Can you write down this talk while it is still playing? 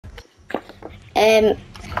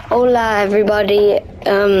Hola everybody.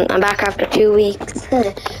 I'm back after 2 weeks.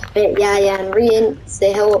 Yeah, and Rian,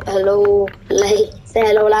 say hello, say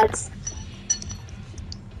hello, lads.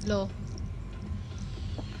 No.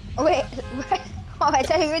 Oh wait, oh, I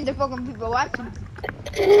tell you when the fucking people watching.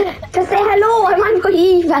 Just say hello. I'm on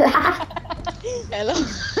Eva. Hello.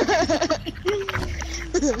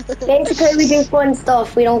 Basically, we do fun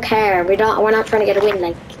stuff. We don't care. We're not trying to get a win,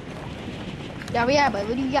 like. Yeah, we are, but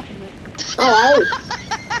what are you yapping with? Oh,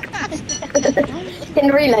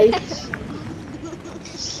 in real life.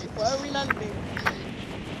 Where are we landing?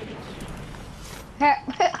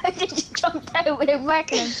 I just jumped out without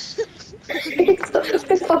marking him.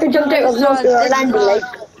 Just fucking jumped out No, of most of our landing, like.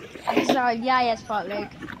 this is all Yaya's fault,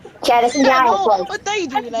 like. Yeah, this is Yaya's No, fault. what they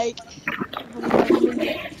do, like.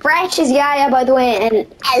 Fresh is Yaya, by the way, and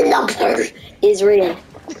I love her is Rian.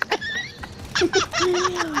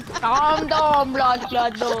 Calm down, blood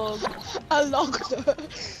dog. I locked her.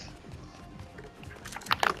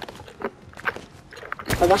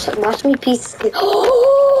 Watch me piece.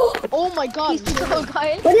 Oh my god. He's control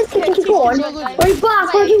guy. What is kicking He's going? control guy. Wait,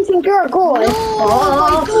 boss, what do you think you're going?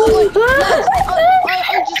 Oh my god.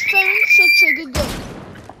 I just found such a good gun.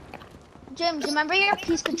 James, remember your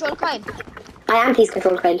peace control coin? I am piece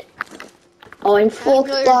control, Kyle. Oh, I'm fucked,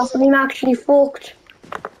 know boss. I'm actually fucked.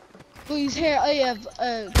 Please, here I have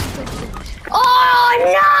Oh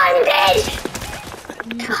no, I'm dead!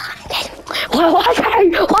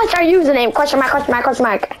 What's our username? Question mark.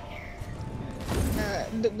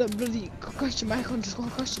 the bloody question mark underscore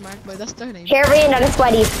question mark, but that's their name. Here, Rian, and a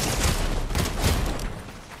sweaty.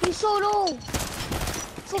 He's so low.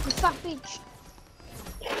 Fucking fat bitch.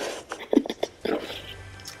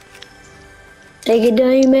 Like a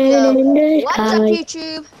diamond in the What's up, sky.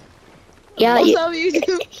 YouTube? Yeah, What's up,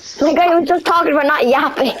 YouTube? like I was just talking about not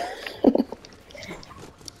yapping.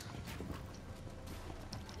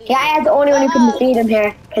 Yaya's the only one who can defeat him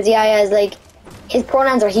here, because Yaya is like, his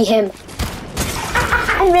pronouns are he, him.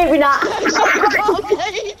 And maybe not.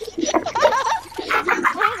 Okay. His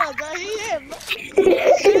pronouns are he, him.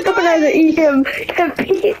 His pronouns are he, him.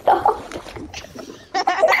 Peace off.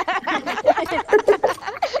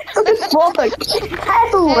 Fuck.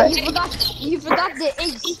 You forgot the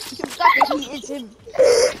is. You forgot that he is him.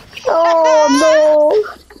 Oh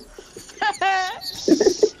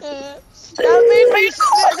That made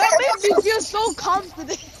me feel so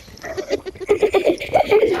confident. no.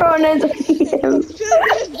 His pronouns are he, him. His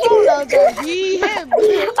pronouns are he, him.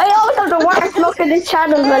 I always have the worst look at this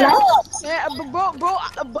channel, man. Yeah, bro,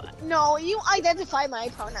 no, you identify my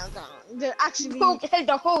pronouns wrong. They're actually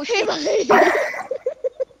The whole shit.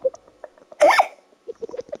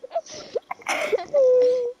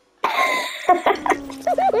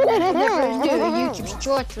 Never do a YouTube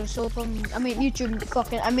short or so from, YouTube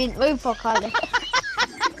fucking, what the fuck call it?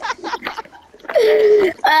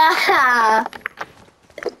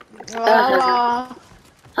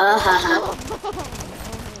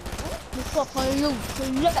 The fuck are you?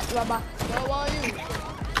 Rubber. How are you?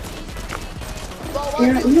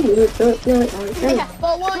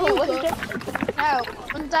 Now,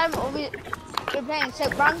 one time we were playing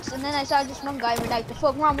South Bronx and then I saw this one guy and like, the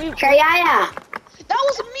fuck wrong with you? Sure, yeah. That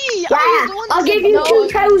was me. Yeah, I was the one that I'll said give you no.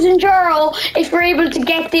 €2,000 if we're able to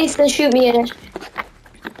get this and shoot me in it.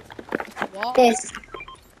 What? This.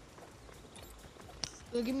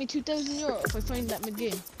 They'll give me €2,000 if I find that mid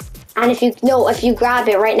game. And if you grab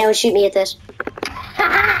it right now and shoot me at this.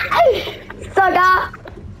 Sucker!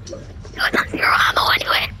 That's zero ammo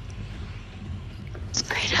anyway.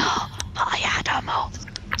 I know, but I had ammo.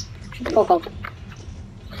 Fuck up.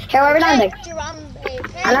 Here, where are we landing?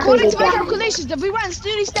 I'm not According going to to my do calculations, if we ran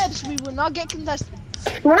 30 steps, we will not get contested.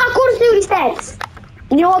 We're not going to Snooty Steps.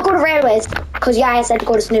 You know what? Go to Railways. Because Yaya said to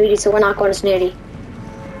go to Snooty, so we're not going to Snooty.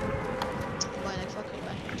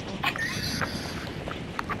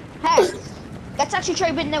 Hey, let's actually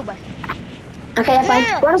try bidding over. Okay, that's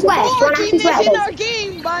fine. Run us west. Run us is west. in our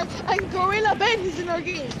game, man, and Gorilla Ben is in our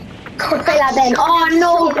game. Gorilla Ben. Oh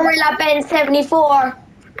no, Gorilla Ben 74.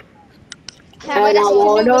 Yeah, but that's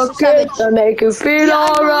what you do, Mr. Savage. to make you feel Yeah,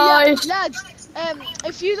 I know, alright. yeah. Lads,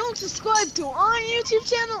 if you don't subscribe to our YouTube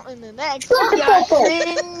channel in the next Shut the You fuck up.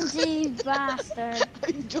 stingy bastard.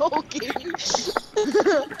 I'm joking.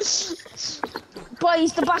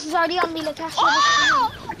 Boys, the boss is already on me like that.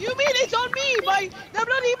 Oh, you mean it's on me, by the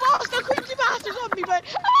bloody boss, the crazy bastard's on me, by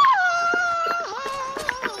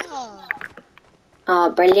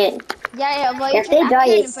Oh, brilliant. Yeah, well, If they die,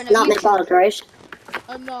 it's not my fault, right?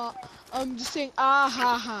 I'm not. I'm just saying, ah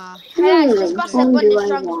ha ha. Yeah, this boss is one of the do I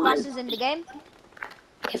strongest want? bosses in the game.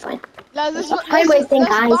 Okay, fine. Lads, Highway thing,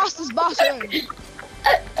 guys. boss is boss around.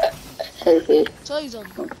 filthy.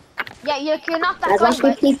 Yeah, you're not that As guy, long as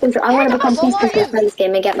we peace control, I want to become peace control for this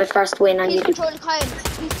game and get my first win on Peace YouTube. control Kyle.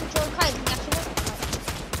 Peace control Kyle. Can you actually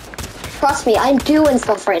work? Trust me, I'm doing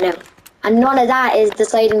stuff right now. And none of that is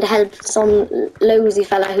deciding to help some lousy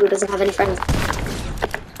fella who doesn't have any friends.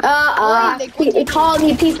 He called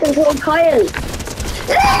me peace control Kyle.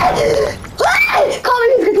 Call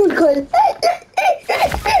me peace control Kyle.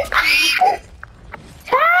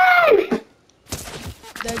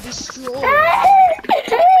 They're destroyed.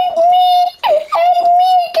 Help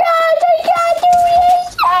me, God, I can't do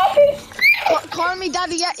this. Call me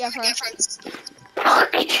Daddy yeah first.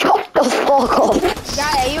 Shut the fuck up.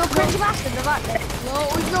 Yeah, you a crazy bastard, or what?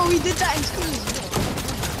 No, we did that in school.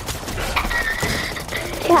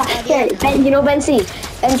 Yeah, Ben, you know Bency?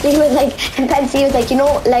 Bency was like, you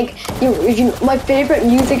know, like, you my favorite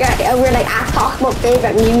music, we're like, talking about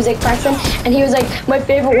favorite music person, and he was like, my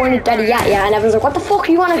favorite one is Daddy Yeah, and everyone's like, what the fuck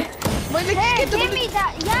you wanna? Hey, give me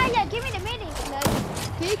that, yeah, give me the mini,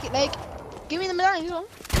 Take it, like, give me the medallion, you know?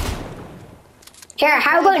 Here,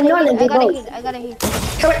 how about none of you both? I got a hit.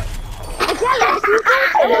 Come on.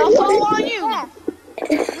 I'll follow on you. What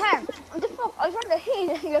the fuck? I was on the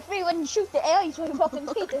hit, your free wouldn't shoot the AI, so I fucking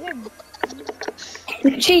hit him.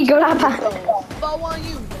 Gee, go Lapa. Follow on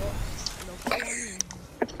you, bro.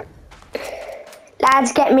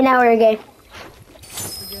 Lads, get me now or again. I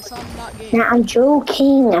guess I'm not gay. Nah, I'm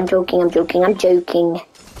joking.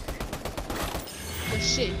 But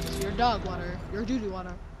shit, your dog water, your doo-doo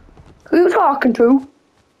water. Who you talking to?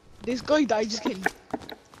 This guy died, just kidding.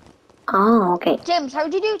 Oh, okay. James, how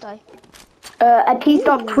did you do that? I pieced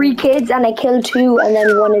up 3 kids and I killed 2 and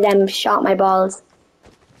then one of them shot my balls.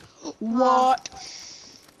 What?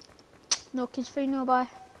 No kids free, no bye.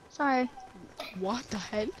 Sorry. What the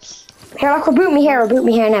hell? Here, look, reboot me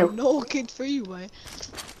here now. No kid for you, boy.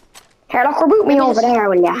 Here, look, reboot me over there,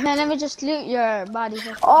 will ya? Now let me just loot your body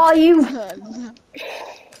first. Oh, you...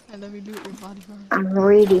 And let me loot your body first. I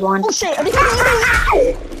really want... Oh shit!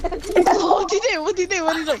 What did he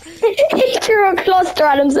do? He threw a cluster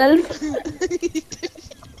at himself.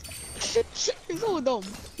 He's so dumb.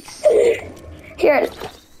 Here.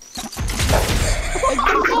 I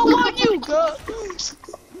don't want you, girl.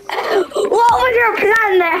 What was your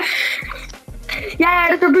plan there? Yeah,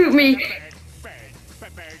 just reboot me.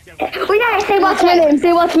 Oh yeah, say what's my name,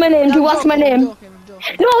 do what's my name. I'm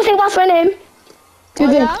No, say what's my name. Oh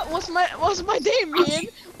yeah? What's my name, man?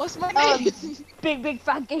 What's my name? Big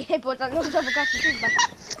fat gay hippo that looks up across the street.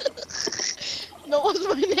 No, what's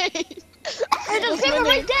my name? There's a people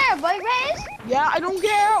right there, boy, Rez. Yeah, I don't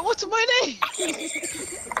care. What's my name?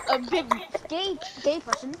 A big gay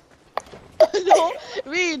person. No,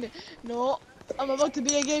 Reed. No, I'm about to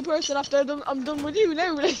be a gay person after I'm done with you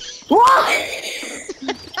now. Like. What?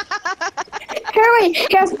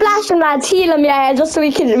 Here, splash him, lads, heal him, yeah, just so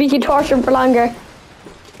we can torture him for longer.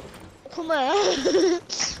 Come here.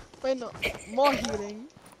 Wait, no, more healing.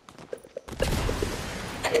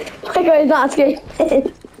 My God, he's not scared.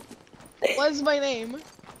 What is my name?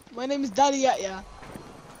 My name is Daddy Yeah.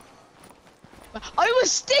 I will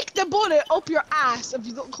stick the bullet up your ass if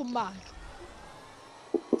you don't come back.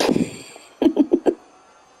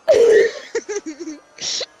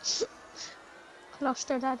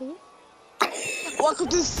 Cluster daddy. Welcome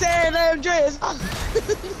to San Andreas.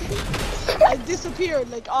 I disappeared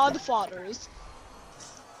like all the fathers.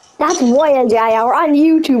 That's wild, yeah, we're on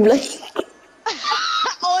YouTube, like.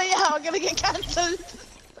 Oh yeah, I'm gonna get cancelled.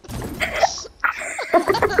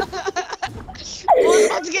 I'm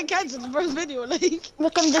about to get cancelled the first video, like.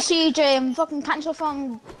 Welcome to CJ, I'm fucking cancelled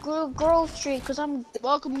from Grove Street because I'm...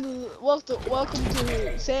 Welcome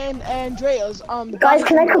to San Andreas. Guys,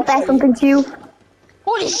 can I confess something to you?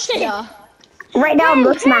 Holy shit! Yeah. Right now, I'm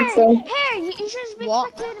looking at it. Here, you should have been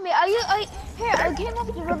What? spectating me. I came up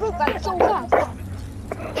to the roof like so fast.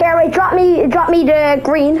 Here, wait, drop me the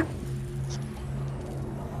green.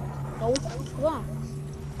 No. What?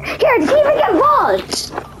 Here, did he even get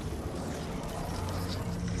balls?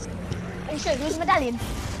 Are you sure? Use medallion.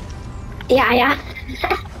 Yeah.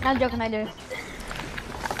 I'm joking, I do.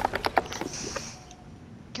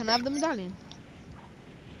 Can I have the medallion?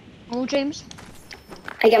 Oh, James.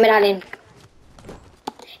 I get medallion.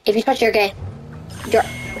 If you touch your gay.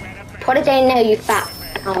 Put it down now, you fat.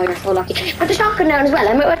 Oh, you're so lucky. Put the shotgun down as well.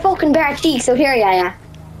 I'm with fucking bare cheeks, so here, yeah.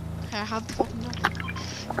 Can I have the fucking medallion?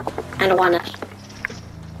 I don't want it.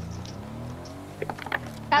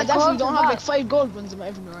 I definitely don't have like 5 gold ones in my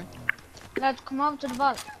inventory. Let's come up to the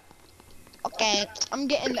vault. Okay, I'm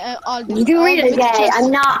getting all the. You do all read the it, yeah. chests. I'm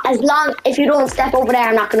not, as long, if you don't step over there,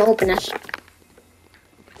 I'm not going to open it.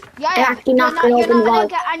 Yeah, I'm actually not gonna you're open the not vault.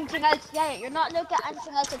 looking at anything else. Yeah, you're not looking at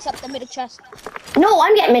anything else except the middle chest. No,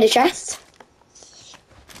 I'm getting middle chest.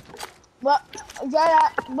 But yeah,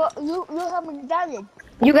 but you have a medallion.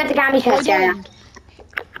 You get the gammy No, I chest, yeah. don't.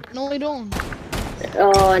 No, I don't.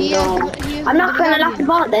 Oh He has no. the, he has I'm the not gonna lock the medallion.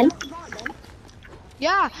 vault then.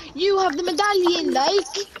 Yeah, you have the medallion, like.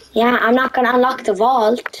 Yeah, I'm not gonna unlock the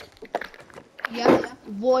vault Yeah.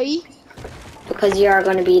 Why? because you're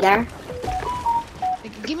gonna be there.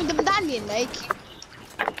 Like, give me the medallion, like.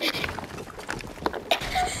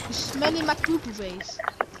 You smelly McPoopoo face.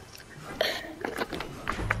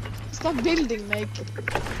 Stop building, like.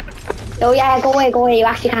 Oh yeah, go away. You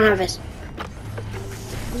actually can't have it.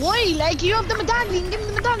 Why? Like, you have the medallion. Give me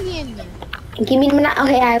the medallion. Give me the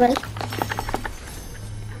okay, I will.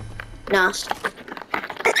 Not.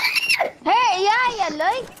 Hey, yeah,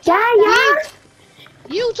 like. Yeah.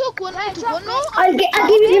 You took one. I took one. No. I'll give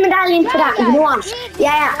you the medallion for that. You know what?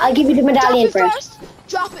 Yeah, I'll give you the medallion Drop it first. first.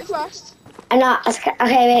 Drop it first. I'm not. Okay,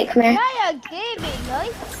 wait, come here. Yeah, gave it,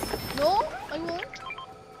 like. No, I won't.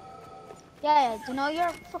 Yeah, you know you're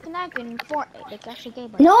fucking acting in Fortnite. Like actually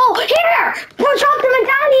gave it. No, here! Push off the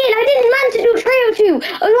medallion! I didn't mean to do 302.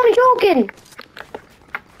 I was only joking.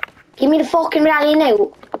 Give me the fucking medallion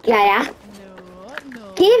now. Yeah.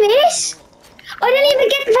 No. Give it! I didn't even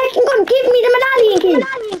get the fucking gun. Give me the medallion, kid.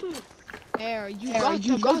 There,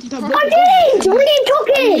 you got the I didn't! Renee took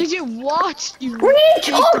it! Did you watch? You Renee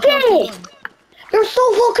took it! You're so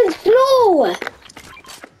fucking slow!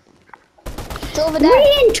 It's over there.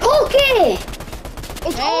 Renee took it!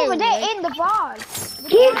 It's Hey, over there like- in the bar.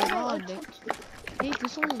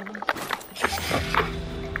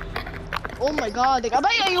 Oh my god, like, I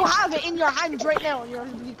bet you have it in your hands right now and you're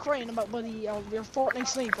really crying about buddy your Fortnite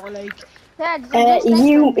sniper, like. Yeah, just next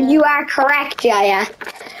to it. You are correct, Jaya.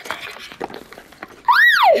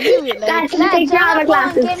 Do it, like. That's the take drama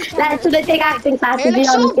classes. That's the take acting classes. Hey, like, You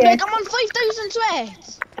so, don't care. like, I'm on 5,000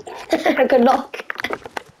 sweats. Good luck.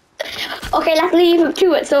 Okay, let's leave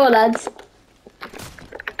to it, so lads.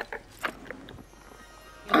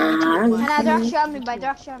 And they're showing me, but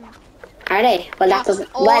they're showing me. Are they? Well, that doesn't.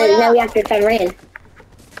 Oh, Well, yeah. now we have to defend rain.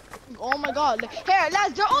 Oh my god, like, here,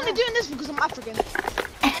 lads, they're only doing this because I'm African.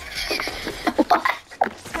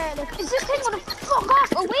 Hey, look, is this thing gonna fuck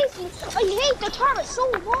off away from me? I hate the turret so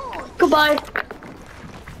much. Goodbye.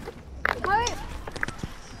 Alright.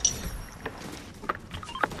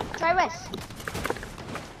 Try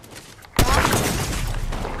this.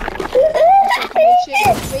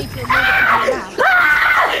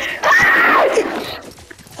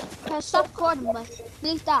 Stop recording, but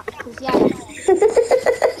please stop, because yeah.